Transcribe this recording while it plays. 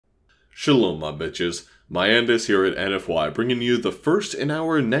Shalom, my bitches. Myandis here at NFY, bringing you the first in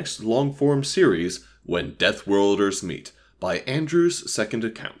our next long-form series, When Deathworlders Meet, by Andrew's second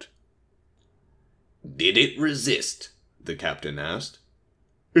account. Did it resist? The captain asked.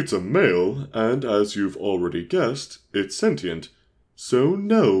 It's a male, and as you've already guessed, it's sentient. So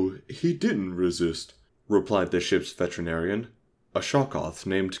no, he didn't resist, replied the ship's veterinarian, a Shockoth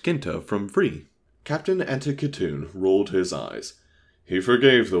named Ginta from Free. Captain Antikatoon rolled his eyes. He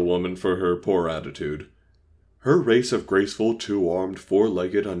forgave the woman for her poor attitude. Her race of graceful two-armed,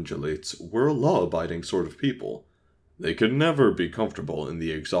 four-legged undulates were a law-abiding sort of people. They could never be comfortable in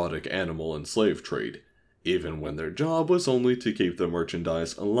the exotic animal and slave trade, even when their job was only to keep the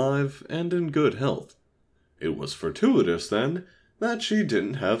merchandise alive and in good health. It was fortuitous, then, that she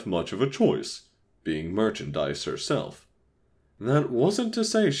didn't have much of a choice, being merchandise herself. That wasn't to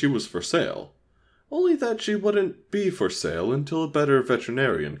say she was for sale, only that she wouldn't be for sale until a better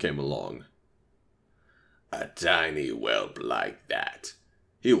veterinarian came along. A tiny whelp like that.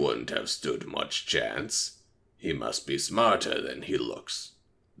 He wouldn't have stood much chance. He must be smarter than he looks,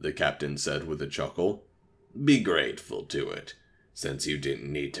 the captain said with a chuckle. Be grateful to it. Since you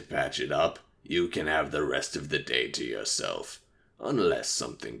didn't need to patch it up, you can have the rest of the day to yourself, unless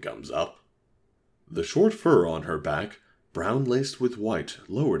something comes up. The short fur on her back, brown laced with white,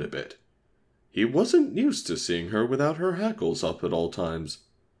 lowered a bit. He wasn't used to seeing her without her hackles up at all times.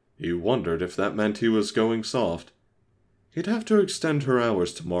 He wondered if that meant he was going soft. He'd have to extend her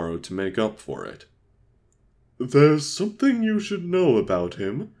hours tomorrow to make up for it. There's something you should know about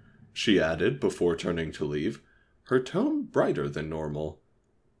him, she added before turning to leave, her tone brighter than normal.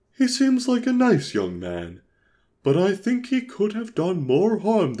 He seems like a nice young man, but I think he could have done more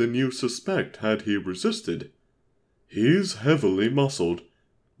harm than you suspect had he resisted. He's heavily muscled,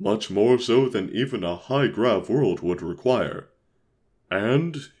 much more so than even a high-grav world would require.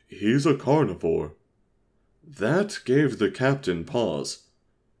 And he's a carnivore. That gave the captain pause.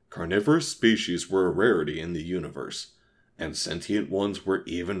 Carnivorous species were a rarity in the universe, and sentient ones were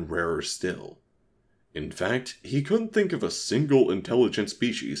even rarer still. In fact, he couldn't think of a single intelligent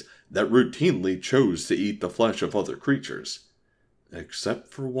species that routinely chose to eat the flesh of other creatures. Except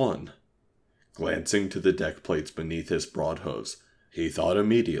for one. Glancing to the deck plates beneath his broad hooves, he thought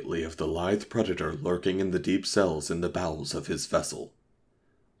immediately of the lithe predator lurking in the deep cells in the bowels of his vessel.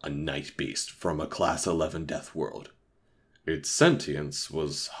 A night beast from a Class 11 death world. Its sentience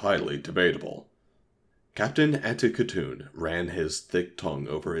was highly debatable. Captain Antikatoon ran his thick tongue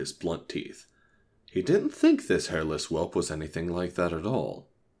over his blunt teeth. He didn't think this hairless whelp was anything like that at all.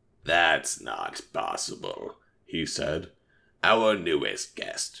 That's not possible, he said. Our newest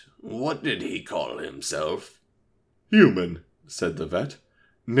guest, what did he call himself? Human, said the vet.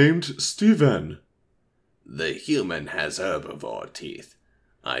 Named Steven. The human has herbivore teeth.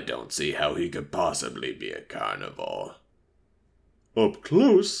 I don't see how he could possibly be a carnivore. Up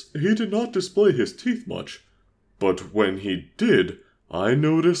close, he did not display his teeth much, but when he did, I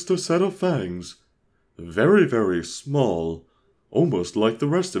noticed a set of fangs. Very, very small, almost like the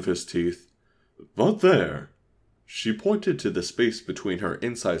rest of his teeth. But there. She pointed to the space between her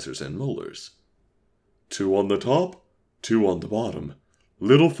incisors and molars. 2 on the top, 2 on the bottom.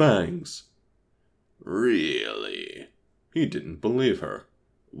 Little fangs. Really? He didn't believe her.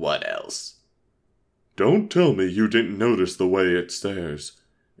 What else? Don't tell me you didn't notice the way it stares.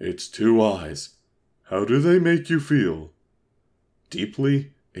 Its 2 eyes. How do they make you feel?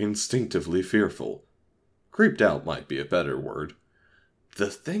 Deeply, instinctively fearful. Creeped out might be a better word. The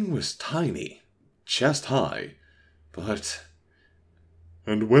thing was tiny, chest high, but...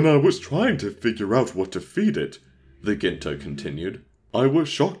 And when I was trying to figure out what to feed it, the Ginta continued, I was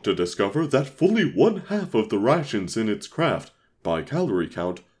shocked to discover that fully 1/2 of the rations in its craft, by calorie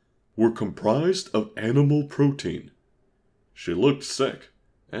count, were comprised of animal protein. She looked sick,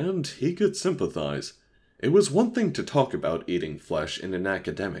 and he could sympathize. It was one thing to talk about eating flesh in an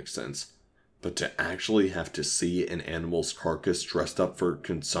academic sense, but to actually have to see an animal's carcass dressed up for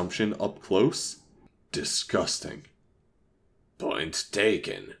consumption up close? Disgusting. Point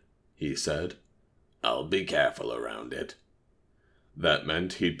taken, he said. I'll be careful around it. That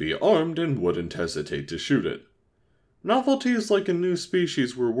meant he'd be armed and wouldn't hesitate to shoot it. Novelties like a new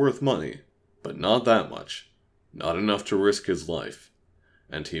species were worth money, but not that much. Not enough to risk his life.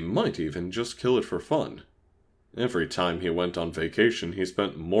 And he might even just kill it for fun. Every time he went on vacation, he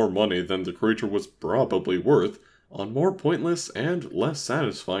spent more money than the creature was probably worth on more pointless and less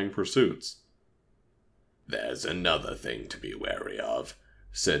satisfying pursuits. There's another thing to be wary of,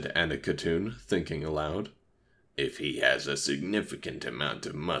 said Antikatoon, thinking aloud. If he has a significant amount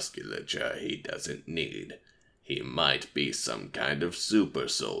of musculature he doesn't need, He might be some kind of super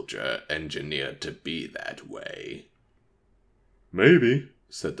soldier engineered to be that way. Maybe,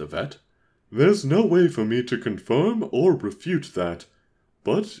 said the vet. There's no way for me to confirm or refute that,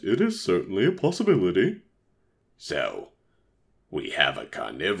 but it is certainly a possibility. So, we have a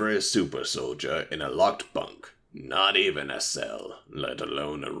carnivorous super soldier in a locked bunk. Not even a cell, let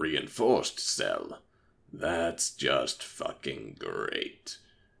alone a reinforced cell. That's just fucking great.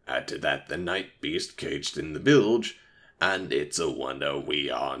 Add to that the night beast caged in the bilge, and it's a wonder we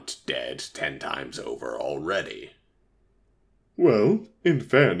aren't dead 10 times over already. Well, in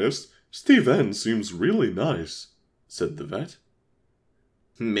fairness, Steve N seems really nice, said the vet.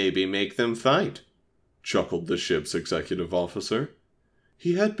 Maybe make them fight, chuckled the ship's executive officer.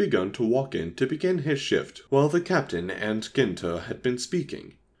 He had begun to walk in to begin his shift while the captain and Ginta had been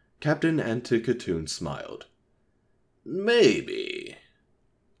speaking. Captain Anticatoon smiled. Maybe.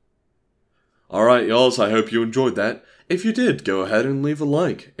 Alright, y'alls, I hope you enjoyed that. If you did, go ahead and leave a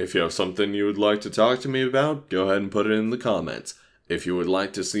like. If you have something you would like to talk to me about, go ahead and put it in the comments. If you would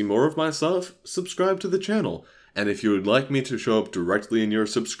like to see more of my stuff, subscribe to the channel. And if you would like me to show up directly in your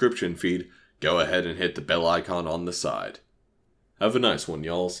subscription feed, go ahead and hit the bell icon on the side. Have a nice one,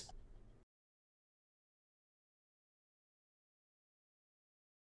 y'alls.